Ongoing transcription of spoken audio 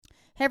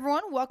Hey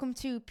everyone, welcome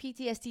to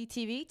PTSD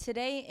TV.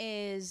 Today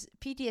is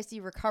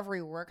PTSD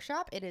Recovery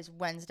Workshop. It is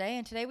Wednesday,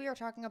 and today we are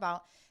talking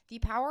about the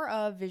power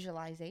of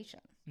visualization.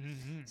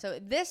 So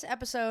this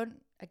episode,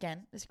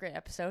 again, this great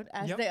episode,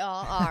 as they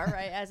all are,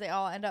 right, as they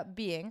all end up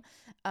being,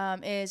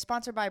 is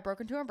sponsored by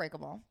Broken to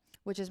Unbreakable,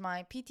 which is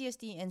my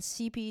PTSD and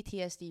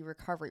CPTSD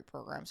recovery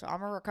program. So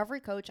I'm a recovery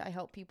coach. I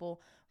help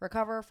people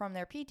recover from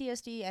their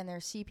PTSD and their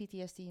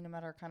CPTSD, no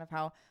matter kind of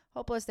how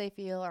hopeless they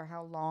feel or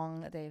how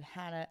long they've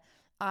had it.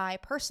 I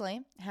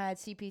personally had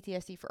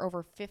CPTSD for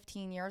over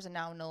 15 years and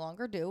now no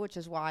longer do, which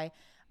is why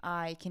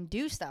I can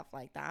do stuff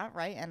like that,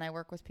 right? And I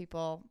work with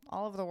people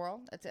all over the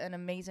world. It's an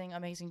amazing,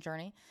 amazing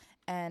journey,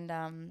 and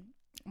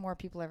more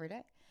people every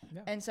day.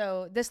 Yeah. And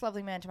so this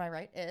lovely man to my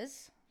right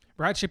is...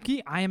 Brad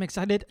Shipke. I am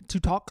excited to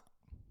talk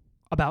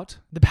about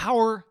the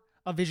power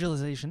of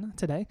visualization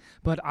today,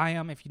 but I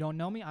am, if you don't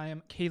know me, I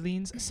am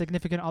Kayleen's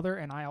significant other,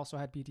 and I also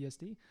had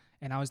PTSD,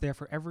 and I was there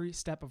for every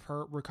step of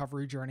her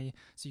recovery journey.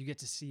 So you get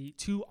to see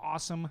two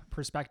awesome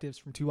perspectives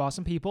from two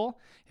awesome people,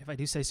 if I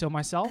do say so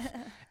myself,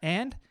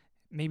 and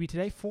maybe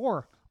today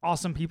four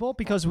awesome people,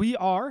 because we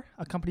are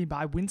accompanied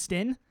by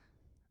Winston,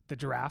 the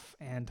giraffe,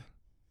 and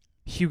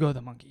Hugo,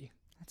 the monkey.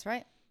 That's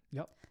right.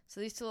 Yep.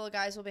 So these two little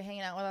guys will be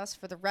hanging out with us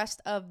for the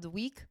rest of the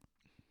week.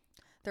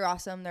 They're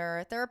awesome.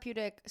 They're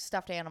therapeutic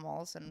stuffed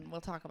animals, and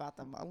we'll talk about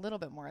them a little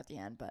bit more at the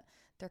end, but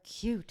they're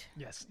cute.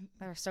 Yes.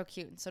 They're so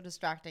cute and so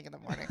distracting in the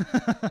morning.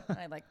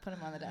 I like put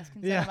them on the desk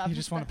and set them up. You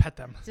just want to pet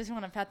them. Just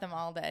want to pet them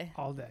all day.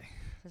 All day.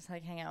 Just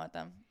like hang out with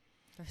them.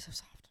 They're so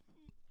soft.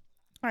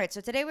 All right,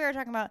 so today we are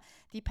talking about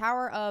the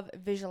power of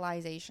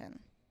visualization.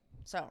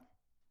 So,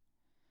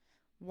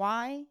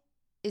 why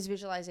is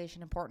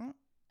visualization important?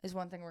 Is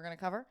one thing we're going to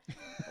cover.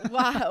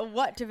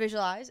 What to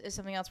visualize is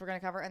something else we're going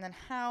to cover. And then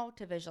how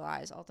to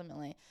visualize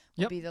ultimately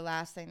will be the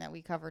last thing that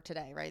we cover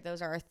today, right? Those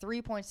are our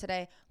 3 points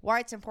today. Why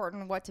it's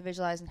important, what to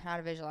visualize, and how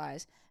to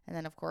visualize. And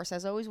then, of course,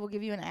 as always, we'll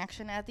give you an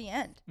action at the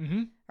end.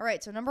 All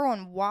right, so number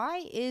one,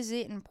 why is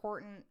it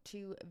important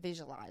to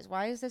visualize?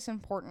 Why is this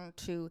important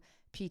to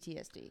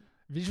PTSD?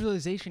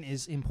 Visualization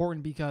is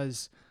important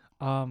because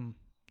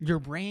your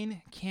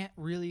brain can't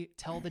really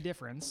tell the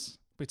difference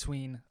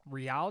between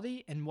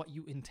reality and what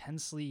you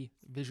intensely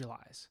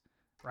visualize,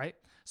 right?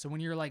 So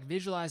when you're like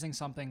visualizing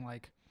something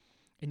like,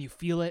 and you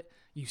feel it,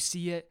 you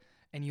see it,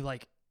 and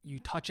you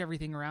touch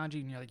everything around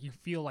you, and you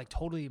feel like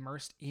totally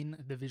immersed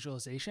in the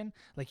visualization,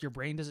 like your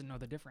brain doesn't know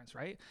the difference,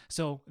 right?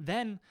 So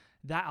then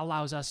that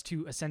allows us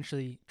to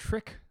essentially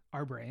trick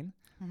our brain,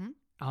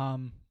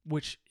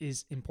 which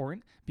is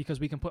important because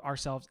we can put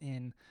ourselves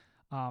in,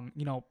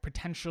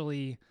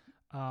 potentially,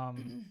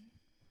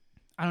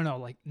 I don't know,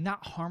 like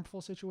not harmful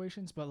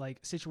situations, but like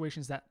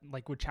situations that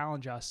like would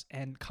challenge us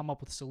and come up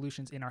with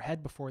solutions in our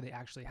head before they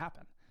actually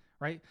happen,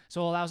 right?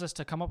 So it allows us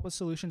to come up with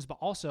solutions, but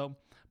also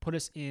put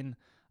us in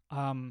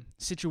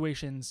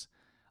situations,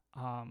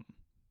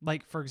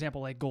 like for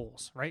example, like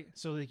goals, right?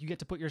 So like you get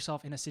to put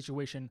yourself in a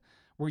situation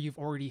where you've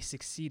already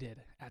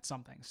succeeded at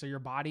something. So your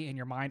body and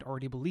your mind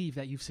already believe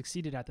that you've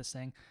succeeded at this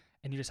thing,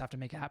 and you just have to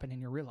make it happen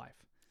in your real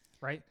life,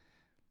 right?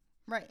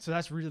 Right. So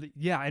that's really,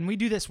 and we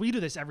do this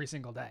every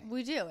single day.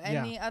 We do.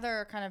 And the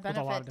other kind of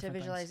benefit to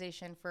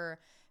visualization things. For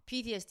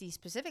PTSD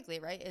specifically,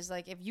 right, is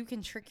like if you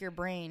can trick your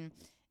brain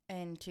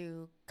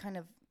into kind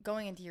of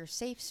going into your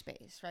safe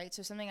space, right?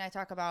 So something I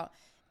talk about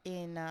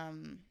in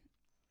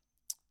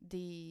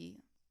the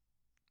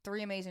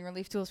 3 Amazing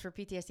Relief Tools for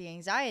PTSD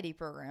Anxiety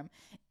program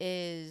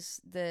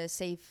is the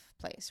safe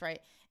place, right?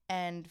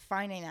 And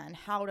finding that and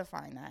how to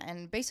find that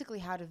and basically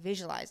how to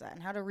visualize that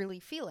and how to really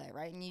feel it,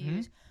 right? And you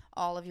use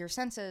all of your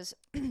senses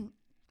and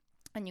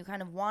you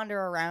kind of wander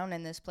around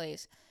in this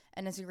place,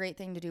 and it's a great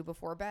thing to do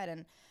before bed.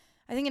 And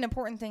I think an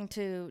important thing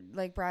to,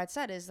 like Brad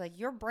said, is like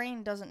your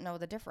brain doesn't know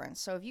the difference.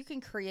 So if you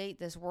can create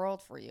this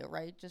world for you,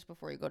 right, just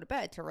before you go to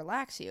bed to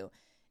relax you,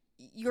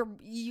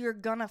 you're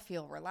gonna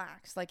feel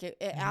relaxed. Like it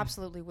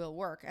absolutely will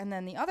work. And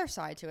then the other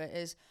side to it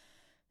is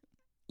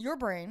your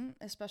brain,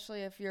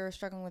 especially if you're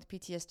struggling with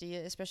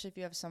PTSD, especially if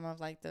you have some of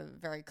like the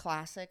very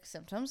classic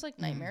symptoms like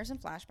nightmares and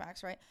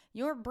flashbacks, right?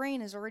 Your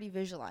brain is already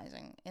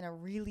visualizing in a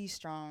really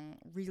strong,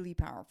 really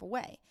powerful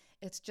way.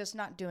 It's just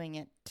not doing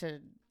it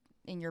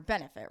in your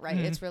benefit, right?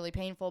 It's really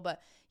painful,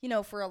 but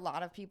for a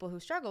lot of people who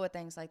struggle with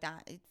things like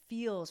that, it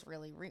feels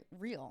really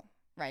real,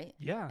 right?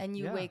 Yeah. And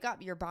you wake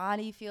up, your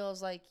body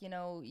feels like, you're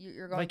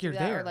going like through you're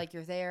that, there. or like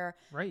you're there.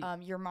 Right.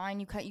 Your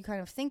mind, you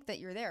kind of think that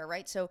you're there,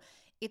 right? So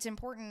it's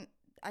important,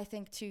 I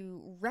think,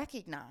 to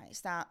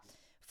recognize that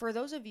for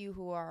those of you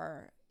who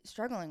are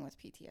struggling with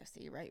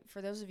PTSD, right? For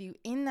those of you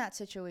in that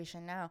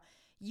situation now,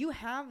 you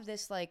have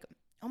this like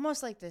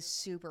almost like this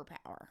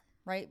superpower,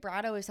 right?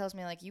 Brad always tells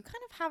me like you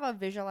kind of have a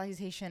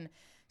visualization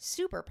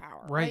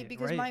superpower, right?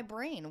 Because my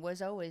brain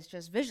was always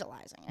just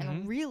visualizing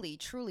and really,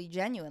 truly,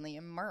 genuinely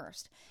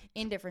immersed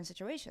in different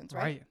situations,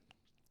 right?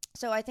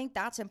 So I think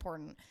that's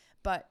important.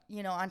 But,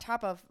 on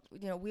top of,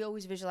 we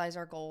always visualize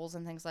our goals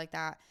and things like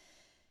that.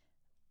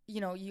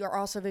 you're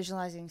also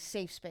visualizing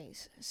safe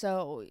space.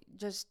 So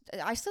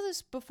I still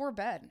this before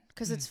bed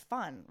because it's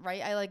fun,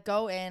 right? I like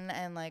go in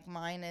and like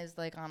mine is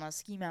like on a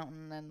ski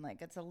mountain and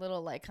like it's a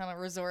little like kind of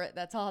resort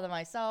that's all to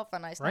myself,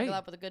 and I snuggle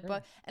up with a good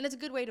book, and it's a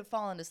good way to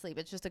fall into sleep.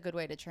 It's just a good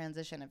way to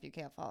transition if you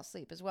can't fall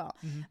asleep as well.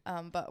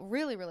 But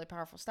really, really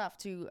powerful stuff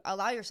to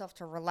allow yourself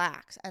to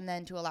relax and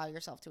then to allow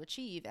yourself to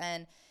achieve.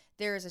 And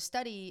there is a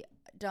study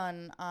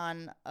done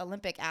on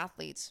Olympic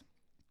athletes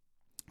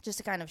just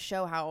to kind of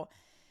show how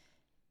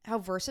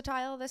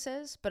versatile this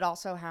is, but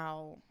also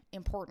how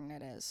important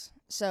it is.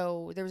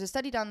 So there was a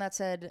study done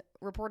that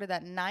reported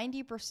that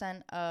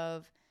 90%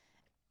 of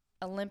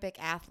Olympic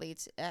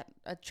athletes at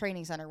a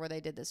training center where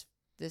they did this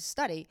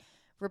study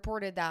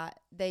reported that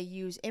they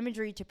use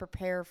imagery to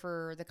prepare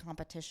for the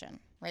competition,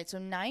 right? So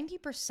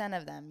 90%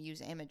 of them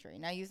use imagery.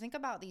 Now you think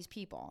about these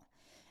people,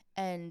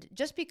 and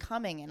just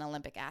becoming an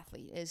Olympic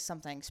athlete is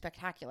something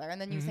spectacular.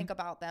 And then you think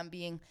about them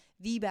being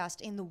the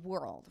best in the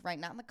world, right?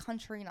 Not in the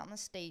country, not in the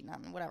state,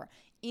 not in whatever.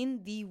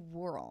 In the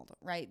world,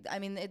 right? I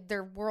mean,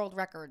 they're world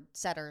record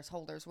setters,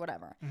 holders,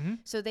 whatever.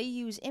 So they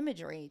use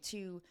imagery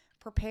to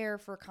prepare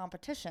for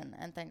competition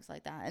and things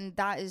like that. And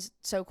that is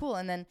so cool.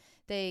 And then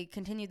they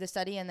continued the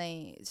study and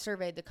they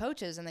surveyed the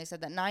coaches, and they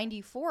said that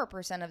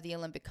 94% of the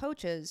Olympic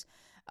coaches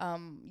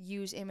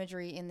use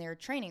imagery in their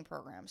training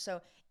program.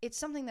 So it's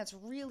something that's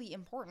really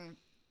important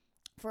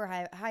for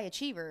high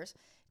achievers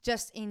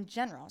just in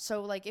general.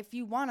 So like if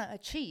you want to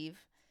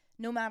achieve,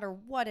 no matter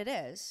what it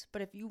is,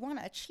 but if you want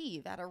to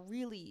achieve at a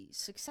really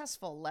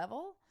successful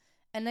level,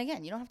 and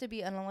again, you don't have to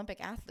be an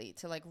Olympic athlete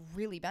to like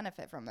really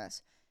benefit from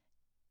this,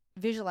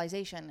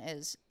 visualization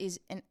is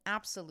an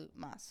absolute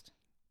must.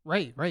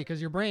 Right. Because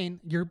your brain,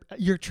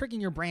 you're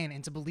tricking your brain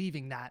into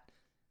believing that,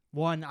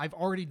 one, I've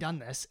already done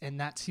this, and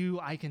that, two,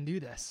 I can do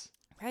this.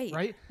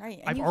 Right.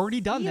 I've already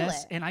done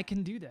this and I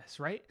can do this.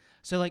 Right.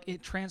 So like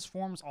it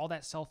transforms all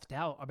that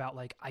self-doubt about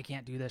like, I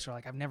can't do this, or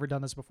like, I've never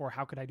done this before,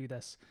 how could I do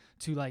this,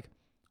 to like,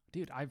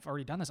 dude, I've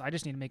already done this. I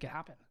just need to make it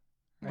happen.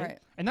 Right.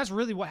 And that's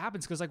really what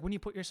happens. Cause like when you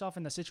put yourself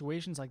in the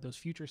situations, like those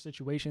future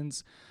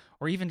situations,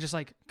 or even just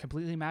like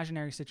completely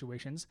imaginary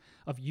situations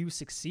of you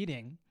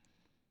succeeding,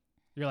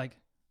 you're like,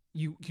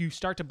 you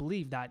start to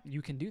believe that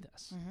you can do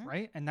this.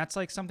 Right. And that's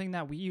like something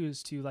that we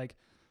use to like,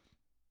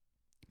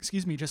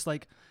 just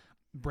like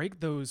break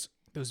those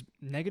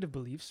negative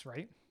beliefs,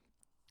 right?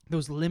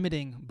 Those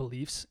limiting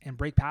beliefs, and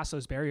break past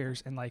those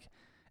barriers and like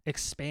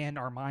expand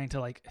our mind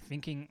to like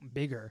thinking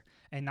bigger,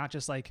 and not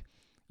just like,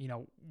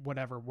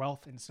 whatever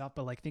wealth and stuff,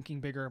 but like thinking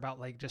bigger about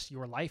like just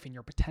your life and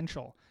your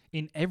potential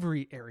in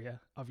every area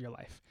of your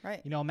life.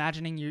 Right.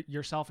 Imagining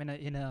yourself in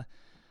a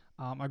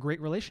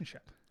great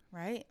relationship.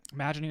 Right.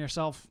 Imagining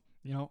yourself,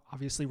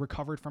 obviously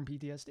recovered from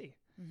PTSD,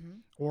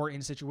 or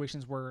in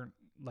situations where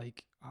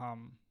like,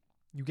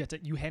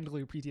 you handle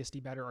your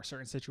PTSD better, or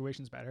certain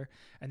situations better.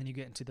 And then you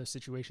get into those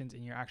situations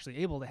and you're actually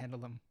able to handle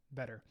them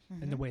better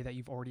in the way that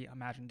you've already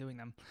imagined doing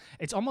them.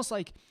 It's almost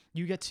like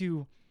you get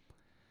to,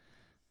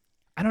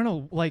 I don't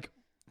know, like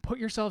put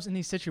yourselves in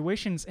these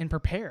situations and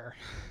prepare.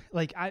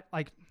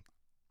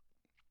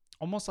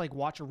 Almost like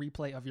watch a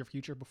replay of your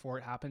future before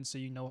it happens, so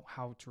you know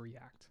how to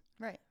react.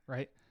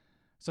 Right.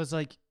 So it's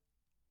like,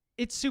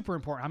 it's super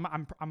important.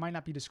 I might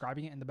not be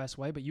describing it in the best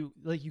way, but you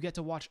get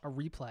to watch a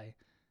replay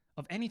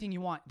of anything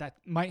you want that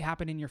might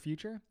happen in your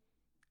future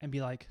and be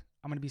like,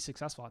 I'm going to be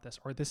successful at this,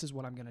 or this is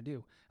what I'm going to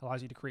do. It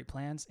allows you to create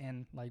plans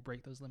and like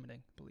break those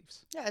limiting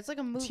beliefs. Yeah. It's like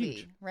a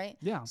movie, right?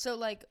 Yeah. So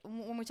like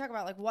when we talk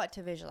about like what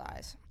to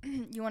visualize,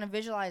 you want to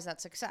visualize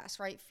that success,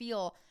 right?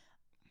 Feel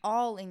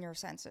all in your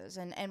senses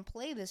and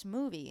play this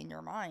movie in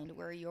your mind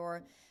where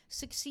you're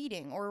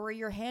succeeding or where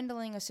you're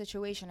handling a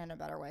situation in a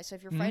better way. So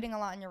if you're fighting a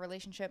lot in your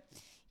relationship,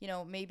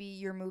 maybe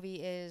your movie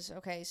is,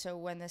 okay, so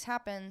when this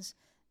happens,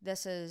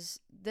 this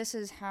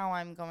is how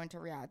I'm going to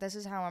react. This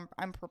is how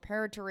I'm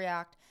prepared to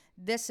react.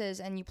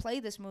 And you play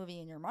this movie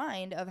in your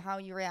mind of how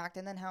you react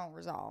and then how it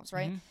resolves,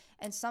 right?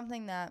 And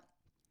something that,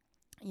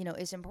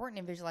 is important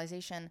in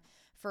visualization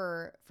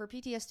for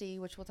PTSD,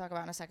 which we'll talk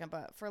about in a second,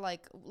 but for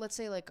like, let's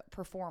say like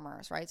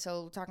performers, right?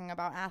 So talking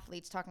about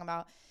athletes, talking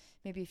about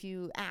maybe if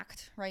you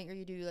act, right? Or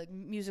you do like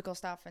musical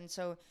stuff. And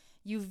so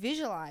you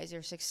visualize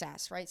your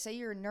success, right? Say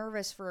you're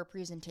nervous for a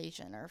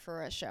presentation or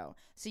for a show.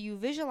 So you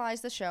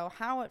visualize the show,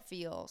 how it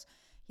feels,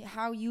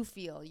 how you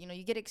feel.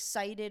 You get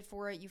excited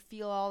for it. You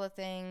feel all the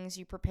things.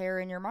 You prepare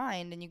in your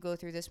mind and you go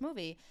through this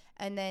movie.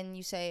 And then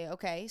you say,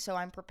 okay, so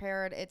I'm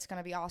prepared. It's going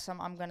to be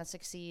awesome. I'm going to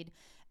succeed.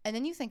 And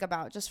then you think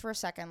about just for a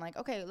second, like,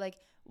 okay, like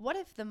what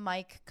if the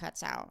mic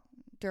cuts out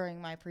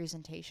during my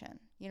presentation?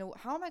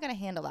 How am I going to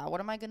handle that? What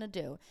am I going to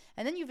do?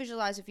 And then you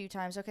visualize a few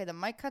times, okay, the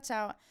mic cuts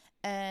out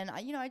and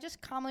I just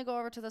calmly go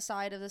over to the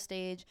side of the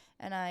stage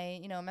and I,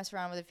 mess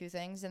around with a few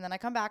things. And then I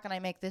come back and I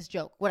make this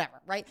joke,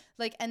 whatever. Right.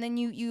 Like, and then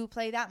you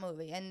play that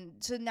movie. And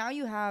so now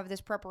you have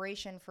this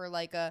preparation for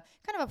like a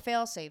kind of a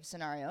fail safe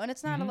scenario. And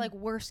it's not a like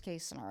worst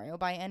case scenario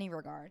by any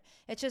regard.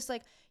 It's just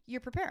like you're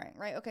preparing,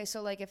 right? Okay.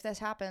 So like if this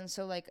happens,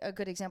 so like a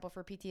good example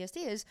for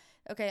PTSD is,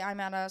 okay, I'm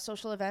at a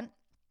social event.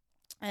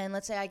 And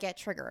let's say I get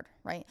triggered,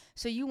 right?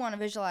 So you want to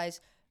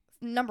visualize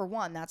number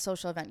one, that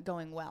social event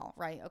going well,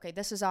 right? Okay,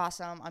 this is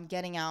awesome. I'm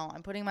getting out.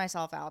 I'm putting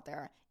myself out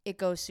there. It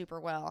goes super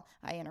well.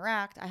 I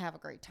interact. I have a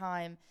great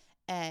time,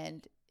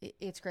 and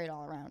it's great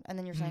all around. And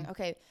then you're saying,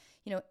 okay,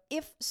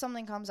 if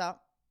something comes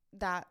up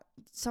that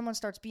someone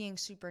starts being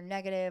super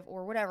negative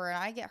or whatever, and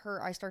I get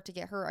hurt, I start to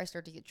get hurt, I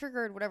start to get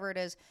triggered, whatever it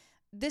is,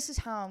 this is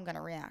how I'm going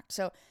to react.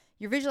 So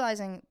you're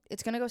visualizing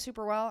it's going to go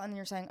super well, and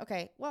you're saying,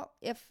 okay, well,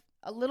 if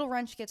a little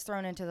wrench gets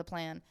thrown into the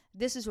plan,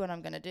 this is what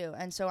I'm going to do.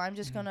 And so I'm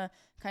just going to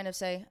kind of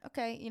say,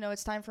 okay,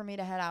 it's time for me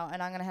to head out,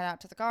 and I'm going to head out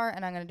to the car,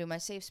 and I'm going to do my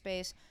safe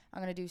space.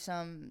 I'm going to do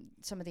some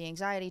of the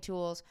anxiety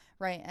tools,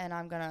 right? And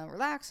I'm going to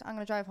relax. I'm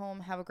going to drive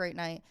home, have a great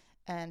night,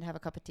 and have a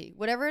cup of tea,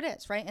 whatever it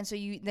is, right? And so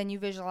you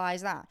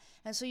visualize that.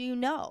 And so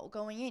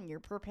going in, you're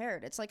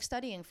prepared. It's like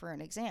studying for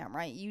an exam,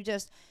 right?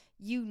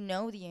 You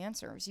know the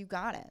answers. You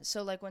got it.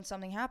 So like when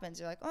something happens,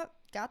 you're like, oh,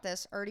 got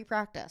this, already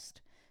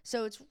practiced.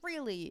 So it's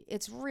really,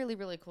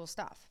 really cool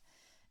stuff.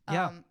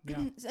 Yeah.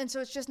 And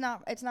so it's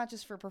not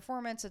just for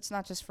performance. It's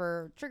not just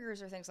for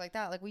triggers or things like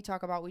that. Like we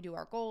talk about, we do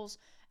our goals,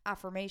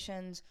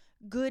 affirmations,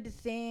 good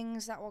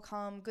things that will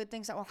come, good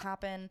things that will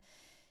happen.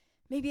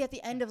 Maybe at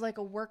the end of like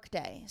a work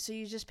day. So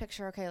you just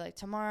picture, okay, like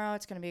tomorrow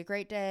it's going to be a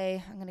great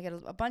day. I'm going to get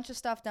a bunch of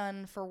stuff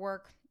done for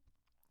work.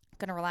 I'm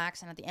going to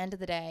relax. And at the end of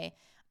the day,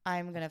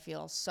 I'm going to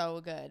feel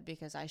so good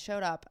because I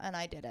showed up and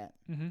I did it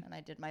and I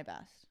did my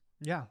best.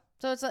 Yeah.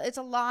 So it's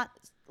a lot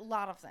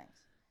of things.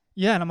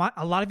 Yeah. And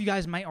a lot of you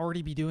guys might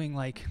already be doing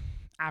like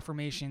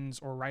affirmations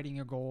or writing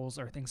your goals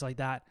or things like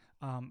that.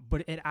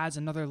 But it adds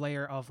another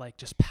layer of like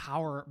just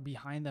power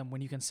behind them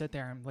when you can sit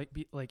there and like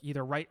be like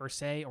either write or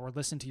say or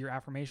listen to your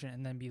affirmation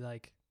and then be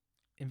like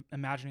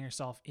imagining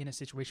yourself in a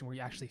situation where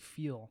you actually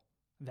feel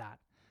that.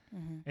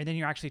 And then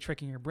you're actually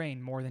tricking your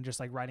brain more than just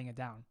like writing it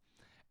down.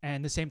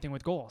 And the same thing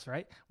with goals,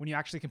 right? When you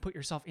actually can put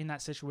yourself in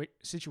that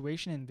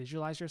situation and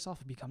visualize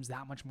yourself, it becomes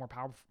that much more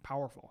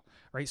powerful,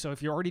 right? So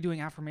if you're already doing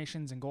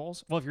affirmations and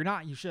goals, well, if you're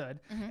not, you should.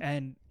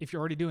 And if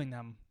you're already doing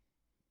them,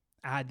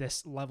 add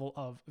this level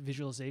of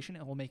visualization.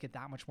 It will make it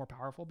that much more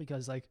powerful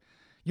because like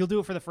you'll do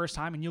it for the first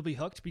time and you'll be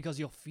hooked because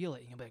you'll feel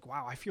it. You'll be like,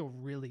 wow, I feel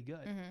really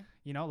good,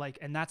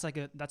 and that's a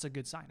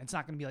good sign. It's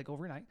not going to be like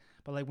overnight,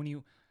 but like when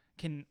you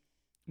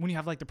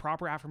have like the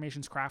proper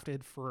affirmations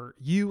crafted for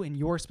you and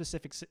your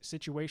specific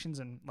situations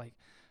and like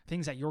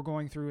things that you're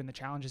going through and the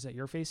challenges that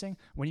you're facing,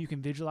 when you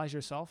can visualize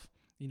yourself,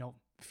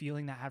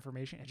 feeling that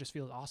affirmation, it just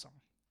feels awesome.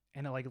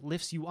 And it like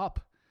lifts you up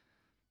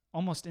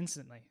almost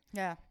instantly.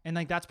 Yeah. And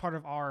like, that's part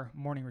of our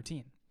morning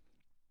routine.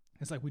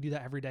 It's like, we do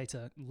that every day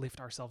to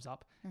lift ourselves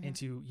up and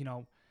to,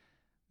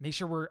 make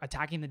sure we're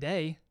attacking the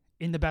day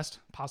in the best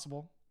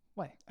possible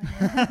way.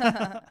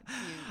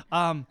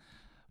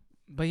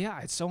 But yeah,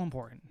 it's so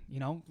important,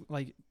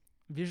 like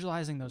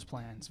visualizing those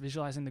plans,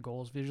 visualizing the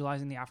goals,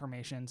 visualizing the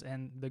affirmations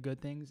and the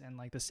good things and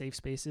like the safe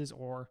spaces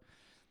or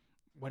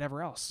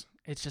whatever else.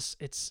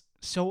 It's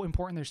so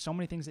important. There's so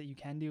many things that you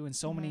can do and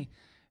so many,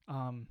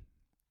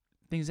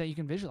 things that you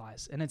can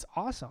visualize, and it's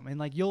awesome. And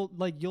like, you'll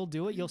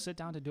do it. You'll sit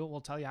down to do it.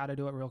 We'll tell you how to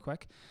do it real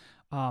quick.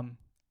 And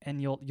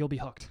you'll be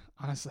hooked,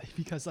 honestly,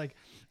 because like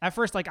at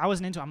first, like I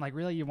wasn't into it. I'm like,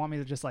 really, you want me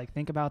to just like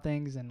think about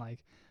things and like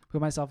put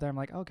myself there? I'm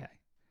like, okay.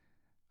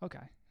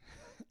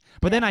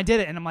 But then I did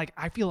it and I'm like,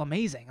 I feel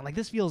amazing. And like,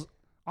 this feels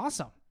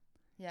awesome.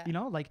 Yeah.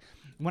 Like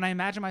when I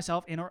imagine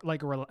myself in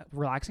like a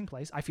relaxing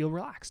place, I feel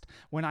relaxed.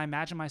 When I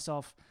imagine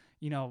myself,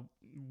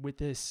 with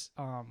this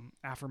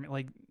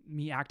like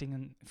me acting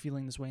and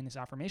feeling this way in this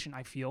affirmation,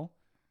 I feel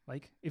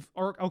like if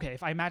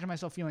I imagine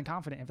myself feeling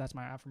confident, if that's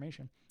my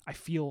affirmation, I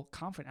feel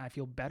confident. I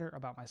feel better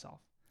about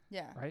myself.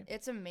 Yeah. Right.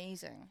 It's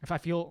amazing. If I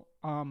feel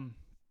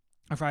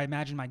if I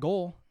imagine my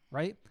goal,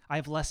 right, I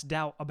have less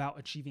doubt about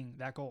achieving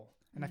that goal.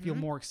 And I feel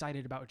more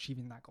excited about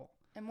achieving that goal.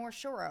 And more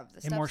sure of the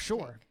steps. And more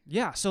sure.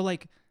 Yeah. So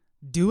like,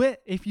 do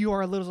it. If you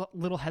are a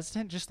little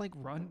hesitant, just like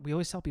run. We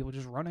always tell people,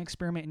 just run an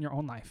experiment in your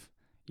own life.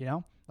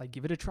 Like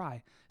give it a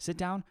try. Sit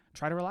down,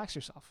 try to relax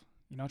yourself.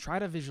 Try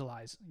to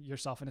visualize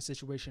yourself in a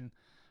situation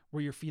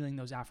where you're feeling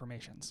those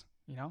affirmations.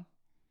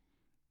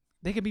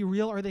 They can be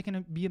real or they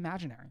can be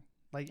imaginary.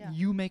 Like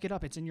you make it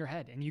up. It's in your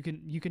head and you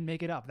can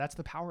make it up. That's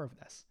the power of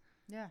this.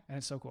 Yeah. And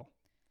it's so cool.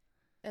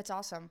 It's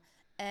awesome.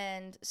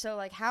 And so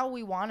like how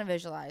we want to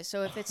visualize.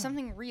 So if it's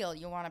something real,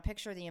 you want to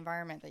picture the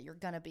environment that you're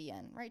going to be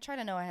in, right? Try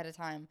to know ahead of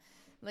time.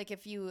 Like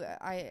if you,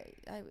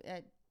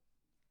 at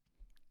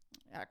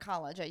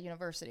college, at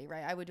university,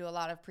 right, I would do a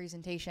lot of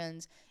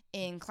presentations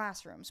in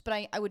classrooms,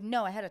 but I would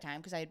know ahead of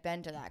time because I had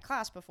been to that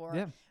class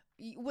before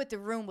what the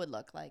room would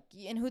look like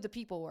and who the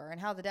people were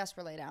and how the desks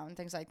were laid out and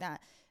things like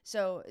that.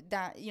 So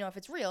that, if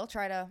it's real,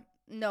 try to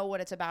know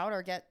what it's about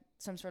or get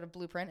some sort of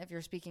blueprint. If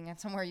you're speaking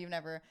at somewhere you've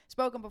never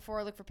spoken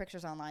before, look for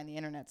pictures online. The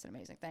internet's an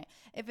amazing thing.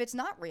 If it's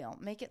not real,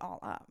 make it all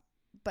up,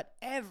 but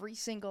every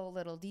single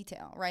little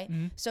detail, right?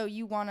 So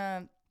you want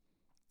to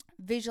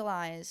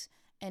visualize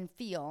and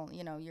feel,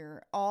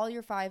 all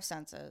your five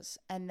senses,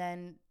 and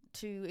then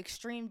to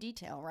extreme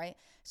detail, right?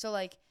 So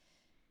like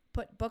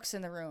put books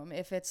in the room.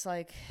 If it's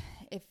like,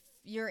 if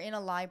you're in a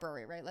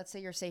library, right? Let's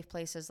say your safe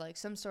place is like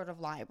some sort of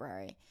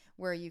library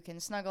where you can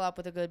snuggle up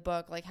with a good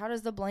book. Like, how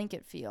does the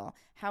blanket feel?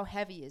 How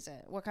heavy is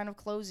it? What kind of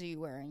clothes are you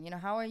wearing? You know,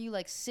 how are you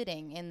like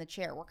sitting in the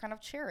chair? What kind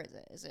of chair is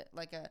it? Is it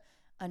like a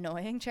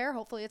annoying chair?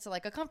 Hopefully it's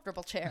like a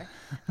comfortable chair.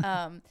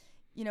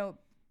 You know,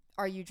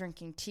 are you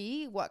drinking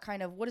tea? What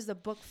does the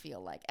book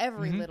feel like?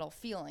 Every little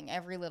feeling,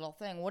 every little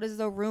thing. What does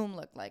the room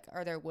look like?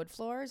 Are there wood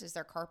floors? Is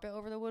there carpet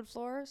over the wood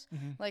floors?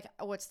 Like,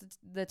 what's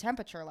the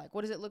temperature like?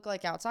 What does it look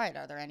like outside?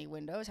 Are there any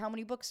windows? How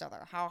many books are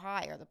there? How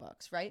high are the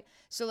books, right?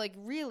 So, like,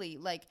 really,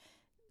 like,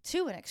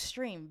 to an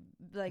extreme,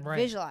 like,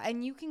 visualize.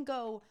 And you can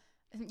go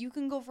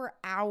for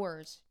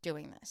hours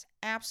doing this.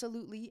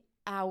 Absolutely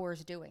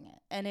hours doing it.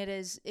 And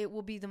it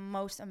will be the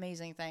most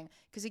amazing thing.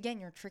 Because, again,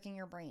 you're tricking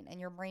your brain, and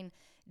your brain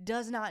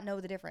does not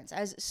know the difference.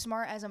 As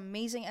smart, as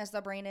amazing as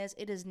the brain is,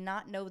 it does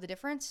not know the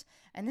difference.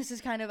 And this is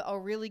kind of a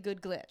really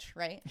good glitch,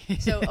 right?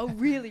 So a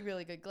really,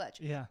 really good glitch.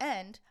 Yeah.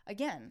 And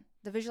again,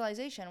 the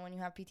visualization when you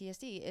have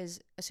PTSD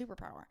is a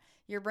superpower.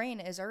 Your brain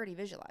is already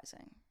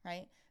visualizing,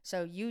 right?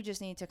 So you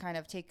just need to kind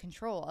of take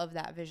control of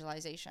that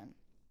visualization.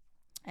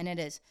 And it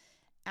is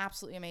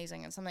absolutely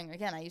amazing. And something,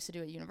 again, I used to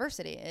do at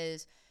university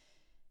is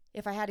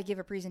if I had to give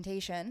a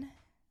presentation,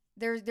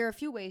 there are a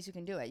few ways you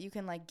can do it. You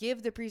can like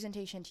give the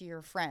presentation to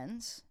your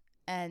friends,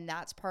 and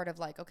that's part of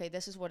like, okay,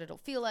 this is what it'll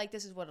feel like.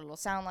 This is what it'll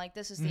sound like.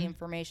 This is the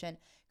information.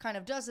 Kind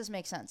of, does this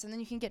make sense? And then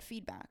you can get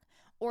feedback.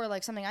 Or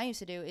like something I used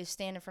to do is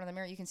stand in front of the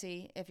mirror. You can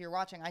see if you're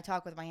watching, I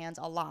talk with my hands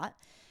a lot.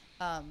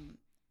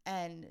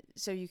 And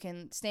so you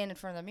can stand in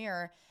front of the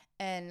mirror.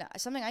 And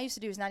something I used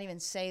to do is not even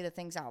say the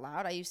things out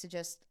loud. I used to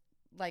just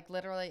like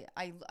literally,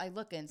 I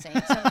look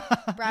insane.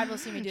 So Brad will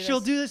see me do this. She'll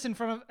do this in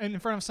front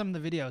of some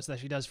of the videos that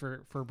she does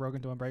for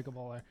Broken to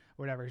Unbreakable or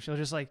whatever. She'll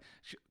just like,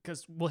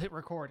 because we'll hit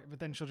record, but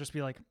then she'll just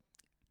be like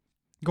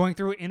going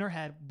through it in her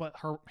head, but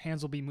her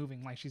hands will be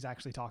moving like she's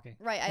actually talking.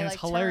 Right. And it's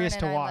hilarious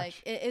to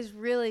watch. It is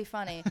really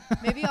funny.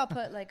 Maybe I'll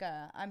put like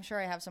I'm sure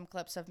I have some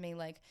clips of me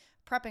like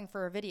prepping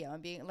for a video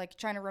and being like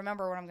trying to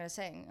remember what I'm going to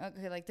say.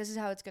 Okay, like this is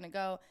how it's going to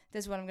go.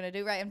 This is what I'm going to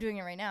do. Right. I'm doing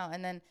it right now.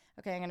 And then,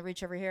 okay, I'm going to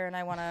reach over here and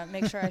I want to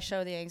make sure I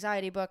show the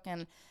anxiety book.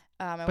 And,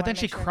 but then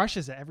she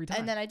crushes it every time.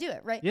 And then I do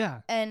it. Right.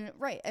 Yeah. And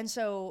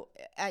so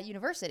at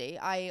university,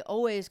 I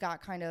always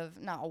got kind of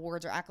not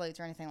awards or accolades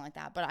or anything like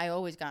that, but I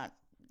always got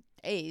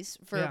A's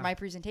for my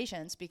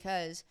presentations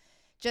because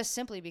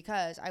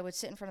I would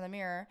sit in front of the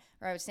mirror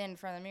or I would stand in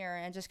front of the mirror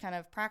and just kind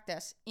of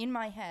practice in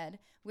my head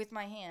with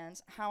my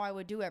hands how I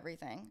would do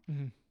everything,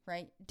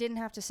 right? Didn't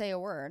have to say a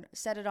word,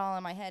 said it all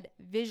in my head,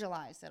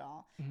 visualized it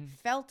all,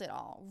 felt it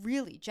all,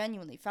 really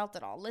genuinely felt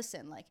it all.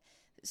 Listen, like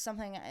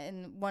something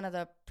in one of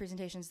the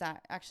presentations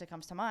that actually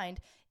comes to mind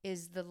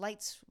is the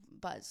lights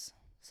buzz.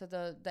 So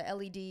the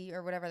LED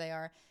or whatever they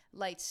are,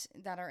 lights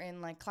that are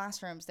in like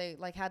classrooms, they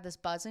like had this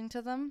buzzing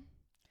to them,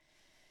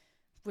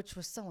 which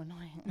was so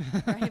annoying,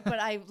 right? But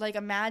I like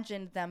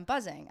imagined them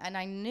buzzing, and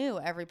I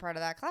knew every part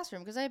of that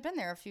classroom because I had been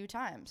there a few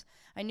times.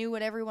 I knew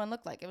what everyone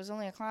looked like. It was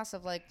only a class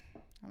of like,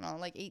 I don't know,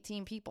 like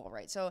 18 people,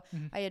 right? So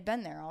I had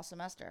been there all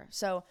semester.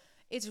 So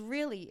it's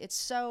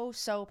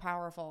so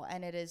powerful,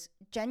 and it is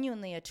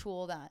genuinely a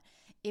tool that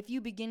if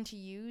you begin to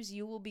use,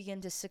 you will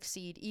begin to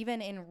succeed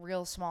even in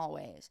real small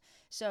ways.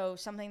 So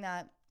something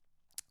that,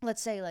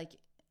 let's say like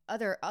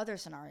other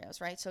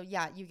scenarios, right? So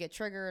yeah, you get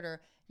triggered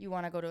or you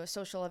want to go to a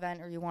social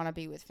event or you want to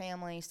be with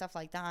family, stuff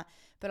like that.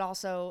 But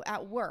also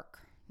at work,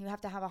 you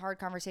have to have a hard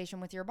conversation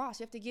with your boss.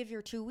 You have to give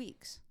your 2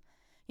 weeks.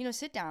 You know,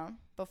 sit down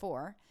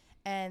before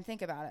and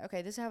think about it.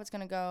 Okay, this is how it's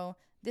going to go.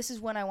 This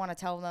is when I want to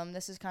tell them.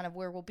 This is kind of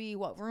where we'll be,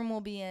 what room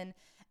we'll be in.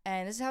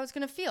 And this is how it's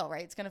going to feel,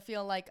 right? It's going to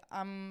feel like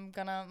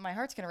my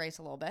heart's going to race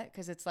a little bit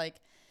because it's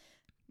like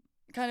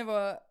kind of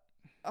a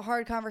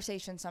hard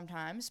conversation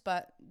sometimes.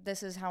 But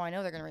this is how I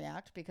know they're going to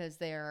react because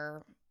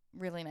they're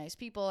really nice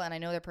people and I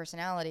know their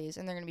personalities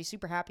and they're going to be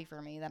super happy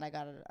for me that I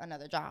got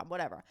another job,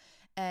 whatever.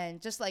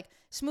 And just like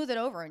smooth it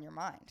over in your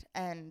mind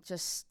and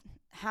just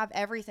have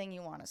everything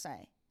you want to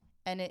say.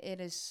 And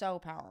it is so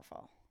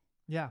powerful.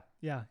 Yeah.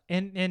 Yeah.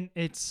 And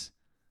it's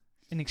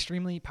an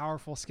extremely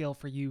powerful skill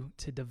for you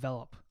to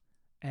develop.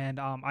 And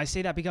I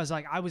say that because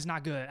like I was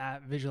not good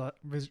at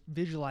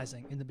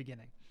visualizing in the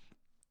beginning.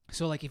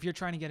 So like if you're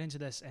trying to get into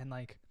this and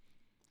like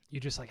you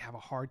just like have a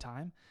hard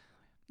time,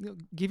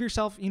 give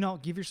yourself a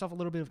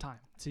little bit of time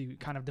to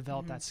kind of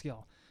develop that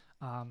skill.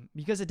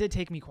 Because it did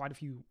take me quite a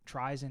few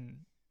tries and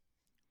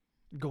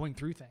going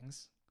through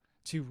things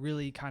to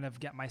really kind of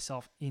get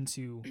myself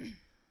into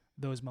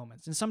those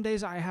moments. And some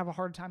days I have a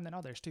harder time than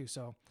others too.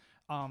 So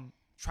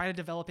try to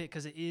develop it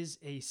because it is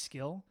a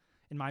skill,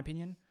 in my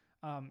opinion.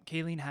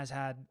 Kayleen has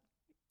had,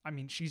 I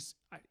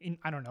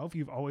don't know if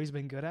you've always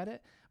been good at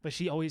it, but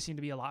she always seemed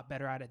to be a lot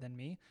better at it than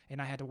me. And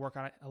I had to work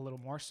on it a little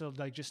more. So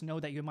like, just know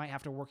that you might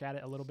have to work at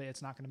it a little bit.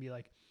 It's not going to be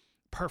like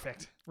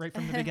perfect right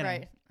from the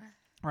beginning.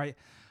 Right.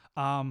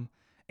 And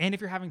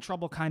if you're having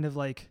trouble kind of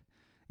like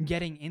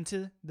getting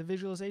into the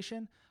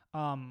visualization,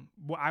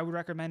 what I would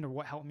recommend or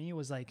what helped me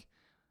was like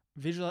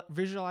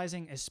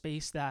visualizing a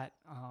space that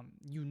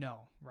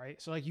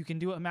right? So like you can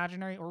do it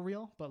imaginary or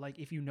real, but like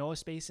if you know a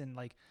space and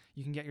like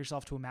you can get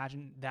yourself to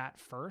imagine that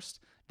first,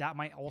 that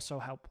might also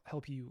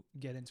help you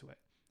get into it.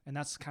 And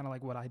that's kind of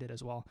like what I did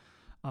as well.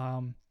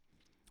 And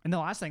the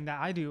last thing that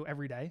I do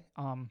every day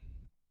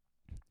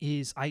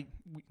is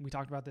we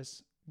talked about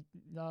this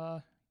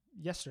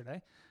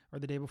yesterday or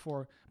the day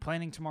before,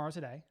 planning tomorrow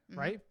today,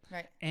 right?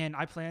 Right. And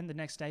I plan the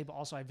next day, but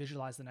also I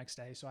visualize the next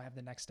day, so I have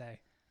the next day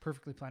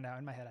perfectly planned out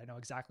in my head. I know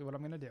exactly what I'm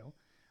going to do,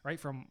 right?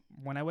 From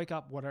when I wake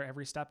up,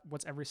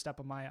 what's every step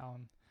of my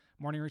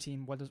morning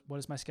routine? What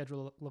does my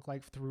schedule look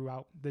like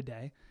throughout the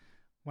day?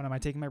 When am I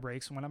taking my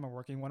breaks? When am I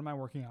working? What am I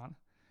working on?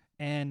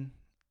 And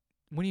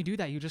when you do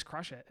that, you just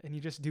crush it, and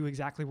you just do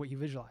exactly what you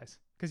visualize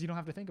because you don't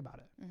have to think about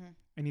it,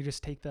 and you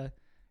just take the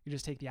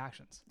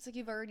actions. It's like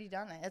you've already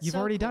done it. You've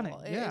already done it.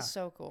 It is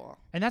so cool.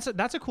 And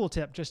that's a cool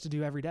tip just to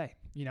do every day.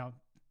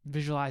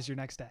 Visualize your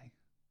next day.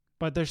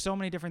 But there's so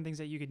many different things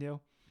that you can do.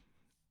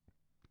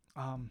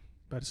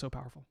 But it's so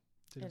powerful.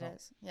 It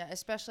is. Yeah,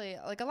 especially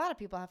like a lot of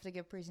people have to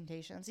give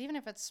presentations, even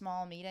if it's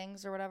small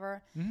meetings or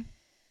whatever.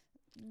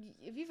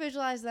 If you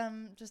visualize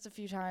them just a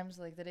few times,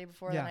 like the day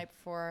before, the night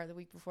before, the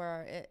week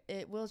before,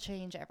 it will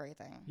change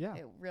everything. Yeah.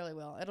 It really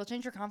will. It'll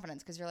change your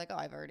confidence because you're like, oh,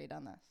 I've already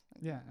done this.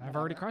 Yeah, I've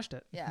already crushed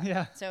it. Yeah.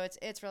 Yeah. So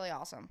it's really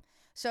awesome.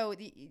 So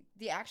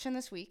the action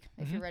this week,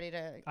 if you're ready to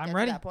get I'm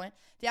ready. to that point,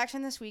 the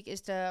action this week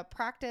is to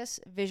practice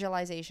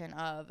visualization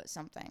of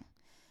something.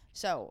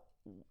 So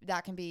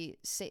that can be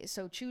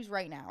so choose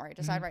right now, right?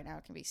 Decide right now.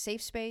 It can be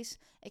safe space.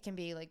 It can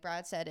be like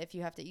Brad said, if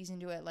you have to ease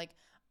into it, like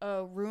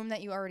a room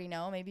that you already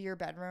know, maybe your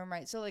bedroom,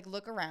 right? So like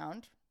look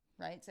around,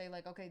 right? Say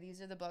like, okay,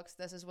 these are the books.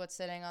 This is what's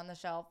sitting on the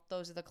shelf.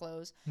 Those are the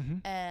clothes.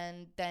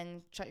 And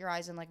then shut your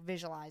eyes and like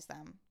visualize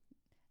them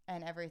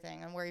and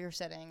everything and where you're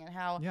sitting and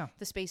how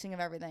the spacing of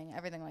everything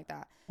like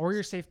that. Or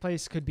your safe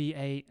place could be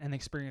an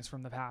experience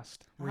from the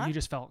past where you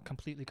just felt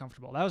completely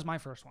comfortable. That was my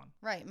first one.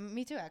 Right.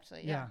 Me too,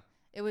 actually. Yeah.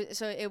 It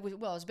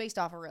was based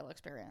off a real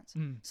experience.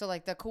 So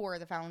like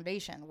the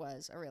foundation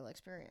was a real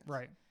experience.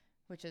 Right.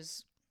 Which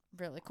is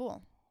really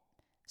cool.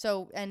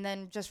 So, and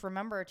then just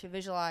remember to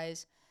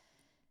visualize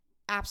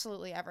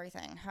absolutely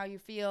everything, how you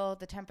feel,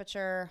 the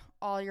temperature,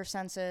 all your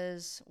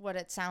senses, what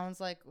it sounds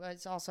like.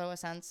 It's also a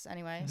sense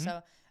anyway.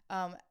 So,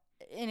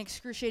 in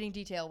excruciating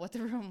detail, what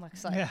the room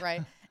looks like,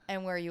 right?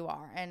 And where you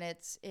are. And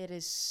it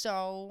is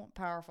so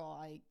powerful.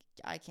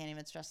 I can't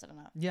even stress it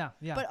enough. Yeah.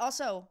 But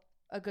also,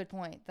 a good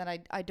point that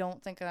I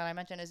don't think that I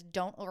mentioned is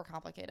don't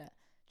overcomplicate it.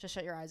 Just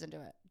shut your eyes and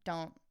do it.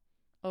 Don't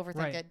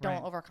overthink it.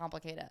 Don't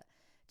overcomplicate it.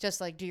 Just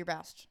like do your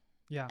best.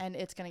 Yeah. And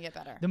it's going to get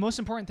better. The most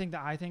important thing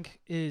that I think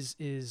is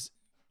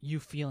you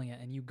feeling it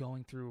and you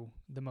going through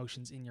the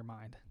motions in your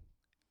mind.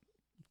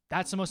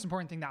 That's the most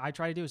important thing that I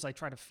try to do is like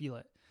try to feel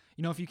it.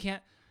 If you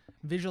can't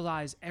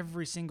visualize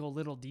every single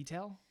little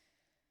detail,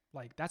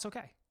 like that's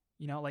okay.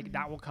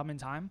 That will come in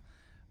time.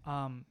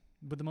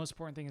 But the most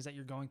important thing is that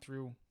you're going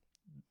through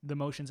the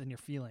motions and you're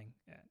feeling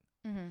it.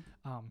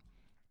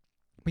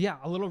 But yeah,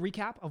 a little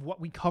recap of what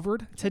we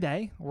covered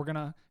today. We're going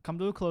to come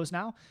to a close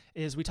now.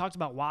 Is we talked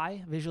about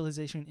why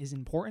visualization is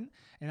important.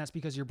 And that's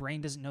because your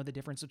brain doesn't know the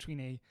difference between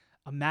a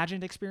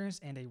imagined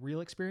experience and a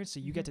real experience. So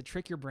you get to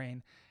trick your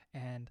brain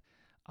and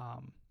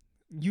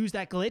use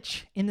that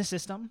glitch in the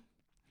system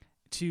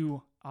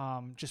to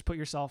just put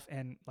yourself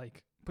in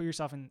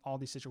all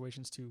these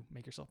situations to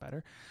make yourself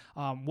better.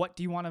 What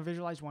do you want to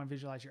visualize? You want to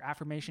visualize your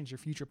affirmations, your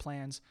future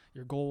plans,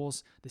 your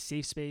goals, the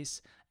safe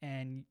space,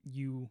 and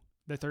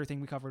the third thing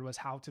we covered was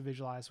how to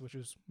visualize, which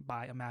was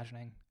by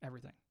imagining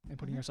everything and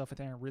putting yourself in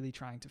there and really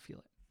trying to feel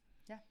it.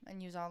 Yeah,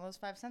 and use all those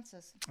five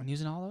senses. And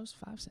using all those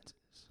five senses.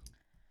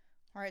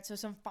 All right, so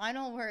some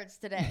final words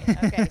today.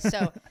 Okay,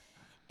 so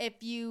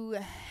if you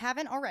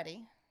haven't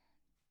already,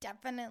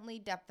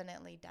 definitely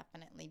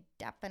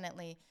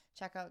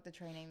check out the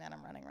training that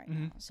I'm running right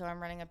now. So I'm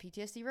running a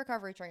PTSD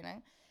recovery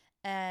training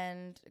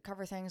and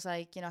cover things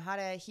like, how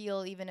to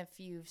heal even if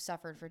you've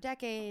suffered for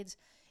decades,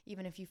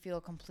 even if you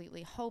feel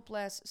completely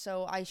hopeless.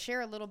 So I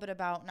share a little bit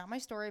about not my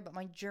story, but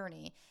my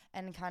journey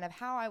and kind of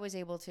how I was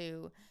able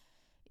to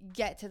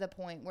get to the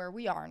point where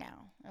we are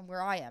now and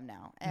where I am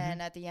now.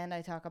 And at the end,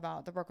 I talk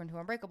about the Broken to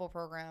Unbreakable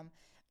program,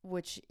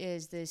 which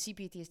is the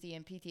CPTSD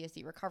and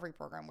PTSD recovery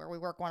program where we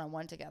work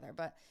one-on-one together.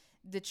 But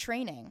the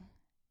training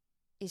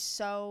is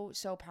so,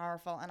 so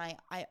powerful. And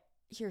I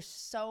hear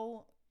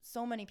so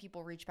many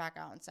people reach back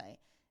out and say,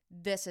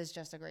 this is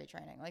just a great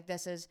training. Like,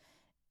 this is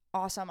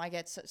awesome. I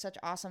get such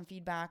awesome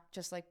feedback,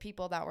 just like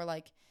people that were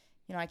like,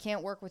 I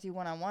can't work with you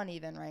one-on-one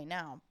even right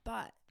now,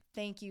 but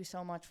thank you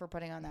so much for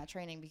putting on that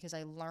training because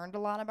I learned a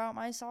lot about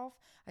myself.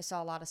 I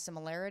saw a lot of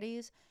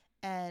similarities,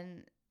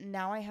 and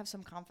now I have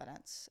some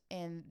confidence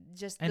in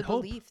just the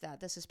belief that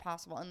this is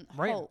possible and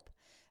hope.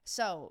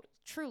 So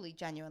truly,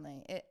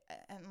 genuinely,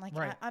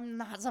 I'm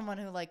not someone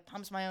who like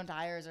pumps my own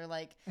tires or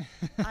like,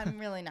 I'm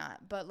really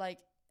not, but like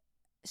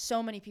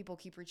so many people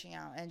keep reaching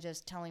out and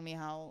just telling me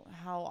how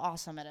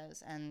awesome it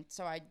is. And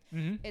so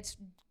it's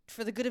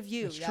for the good of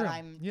you that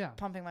I'm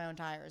pumping my own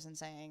tires and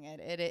saying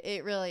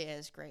it really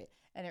is great.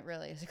 And it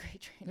really is a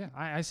great training. Yeah.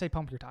 I say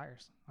pump your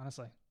tires,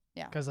 honestly.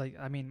 Yeah. Cause like,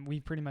 I mean, we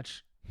pretty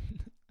much,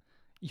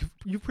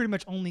 you've pretty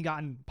much only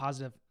gotten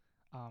positive,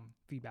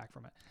 feedback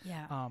from it.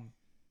 Yeah.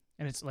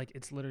 And it's like,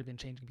 it's literally been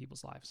changing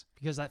people's lives,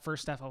 because that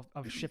first step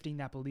of shifting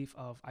that belief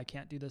of, I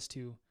can't do this,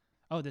 to,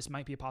 oh, this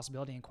might be a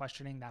possibility, and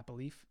questioning that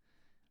belief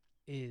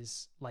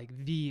is like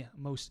the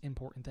most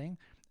important thing.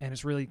 And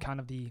it's really kind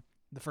of the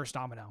first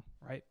domino,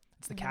 right?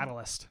 It's the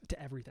catalyst to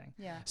everything.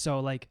 Yeah. So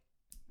like,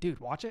 dude,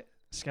 watch it,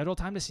 schedule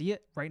time to see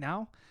it right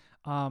now.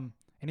 And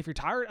if you're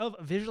tired of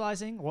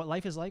visualizing what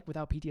life is like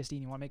without PTSD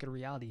and you want to make it a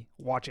reality,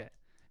 watch it.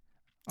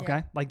 Okay.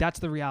 Yeah. Like, that's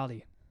the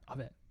reality of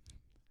it.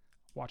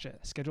 Watch it.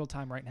 Schedule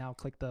time right now.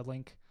 Click the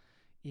link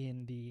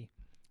in the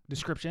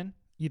description,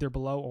 either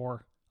below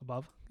or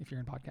above if you're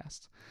in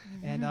podcasts.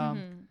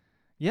 And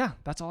yeah,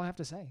 that's all I have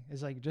to say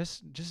is like,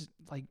 just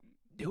like,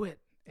 do it.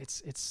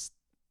 It's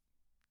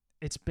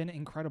been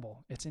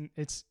incredible.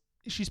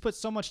 She's put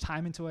so much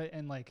time into it,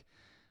 and like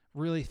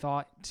really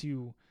thought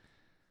to,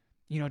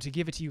 to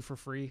give it to you for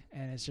free.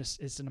 And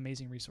it's an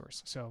amazing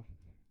resource. So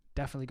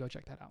definitely go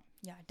check that out.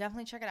 Yeah,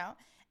 definitely check it out.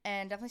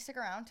 And definitely stick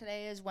around.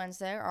 Today is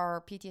Wednesday,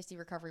 our PTSD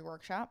recovery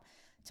workshop.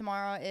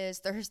 Tomorrow is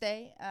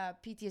Thursday,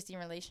 PTSD and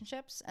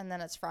relationships. And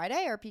then it's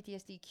Friday, our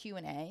PTSD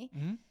Q&A.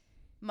 Mm-hmm.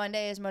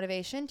 Monday is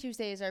motivation.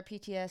 Tuesday is our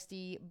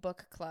PTSD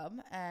book club.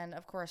 And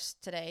of course,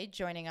 today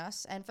joining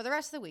us, and for the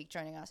rest of the week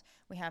joining us,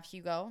 we have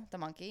Hugo the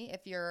monkey.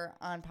 If you're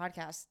on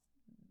podcast,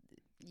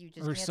 you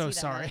just We're can't so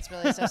see them. sorry. It's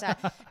really so sad.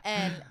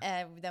 And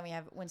then we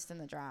have Winston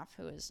the giraffe,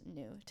 who is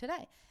new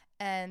today.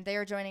 And they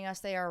are joining us.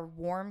 They are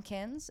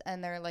Warmkins,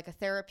 and they're like a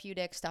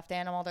therapeutic stuffed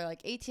animal. They're like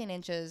 18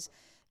 inches.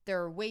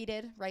 They're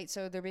weighted, right?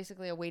 So they're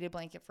basically a weighted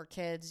blanket for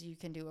kids. You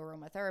can do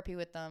aromatherapy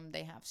with them.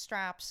 They have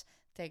straps.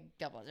 They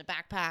double as a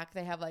backpack.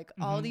 They have like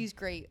all these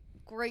great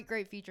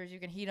features.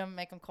 You can heat them,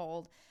 make them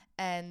cold.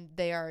 And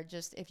they are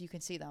just, if you can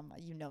see them,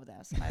 you know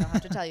this. I don't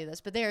have to tell you this,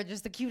 but they are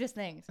just the cutest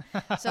things.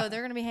 So they're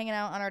going to be hanging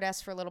out on our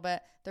desk for a little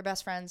bit. They're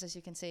best friends, as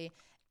you can see.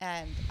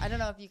 And I don't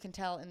know if you can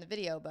tell in the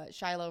video, but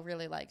Shiloh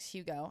really likes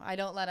Hugo. I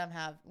don't let him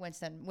have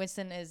Winston.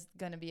 Winston is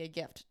going to be a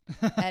gift.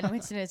 And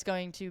Winston is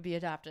going to be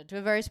adopted to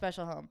a very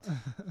special home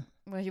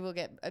where he will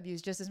get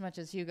abused just as much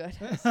as Hugo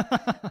does.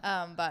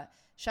 But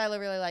Shiloh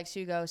really likes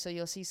Hugo, so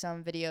you'll see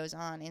some videos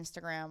on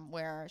Instagram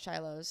where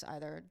Shiloh's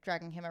either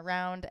dragging him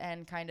around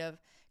and kind of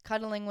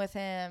cuddling with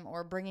him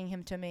or bringing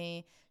him to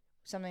me.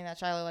 Something that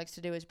Shiloh likes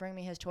to do is bring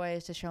me his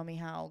toys to show me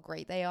how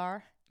great they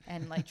are,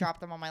 and like drop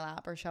them on my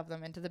lap or shove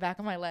them into the back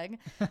of my leg.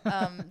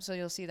 So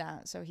you'll see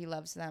that. So he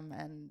loves them,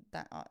 and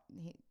that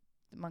the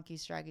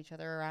monkeys drag each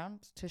other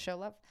around to show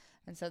love.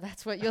 And so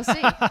that's what you'll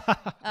see.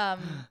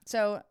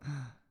 So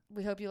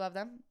we hope you love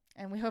them,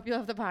 and we hope you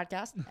love the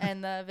podcast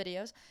and the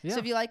videos. Yeah. So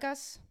if you like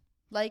us,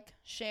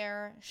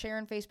 share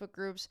in Facebook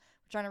groups.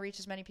 We're trying to reach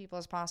as many people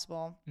as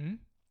possible. Mm-hmm.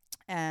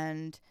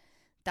 And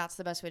that's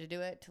the best way to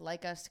do it, to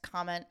like us, to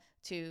comment,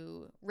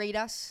 to rate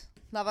us,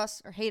 love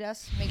us or hate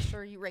us. Make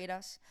sure you rate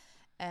us.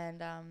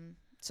 And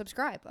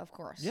subscribe, of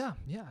course. Yeah.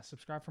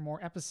 Subscribe for more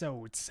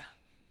episodes.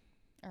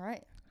 All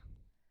right.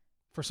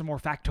 For some more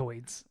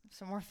factoids.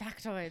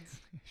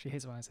 She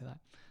hates when I say that.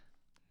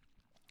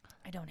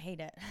 I don't hate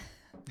it.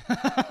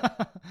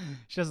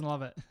 She doesn't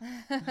love it.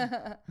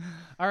 Alrighty.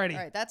 All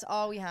right, that's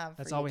all we have.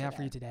 That's all we have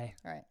for you today.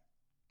 All right.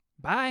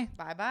 Bye.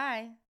 Bye-bye.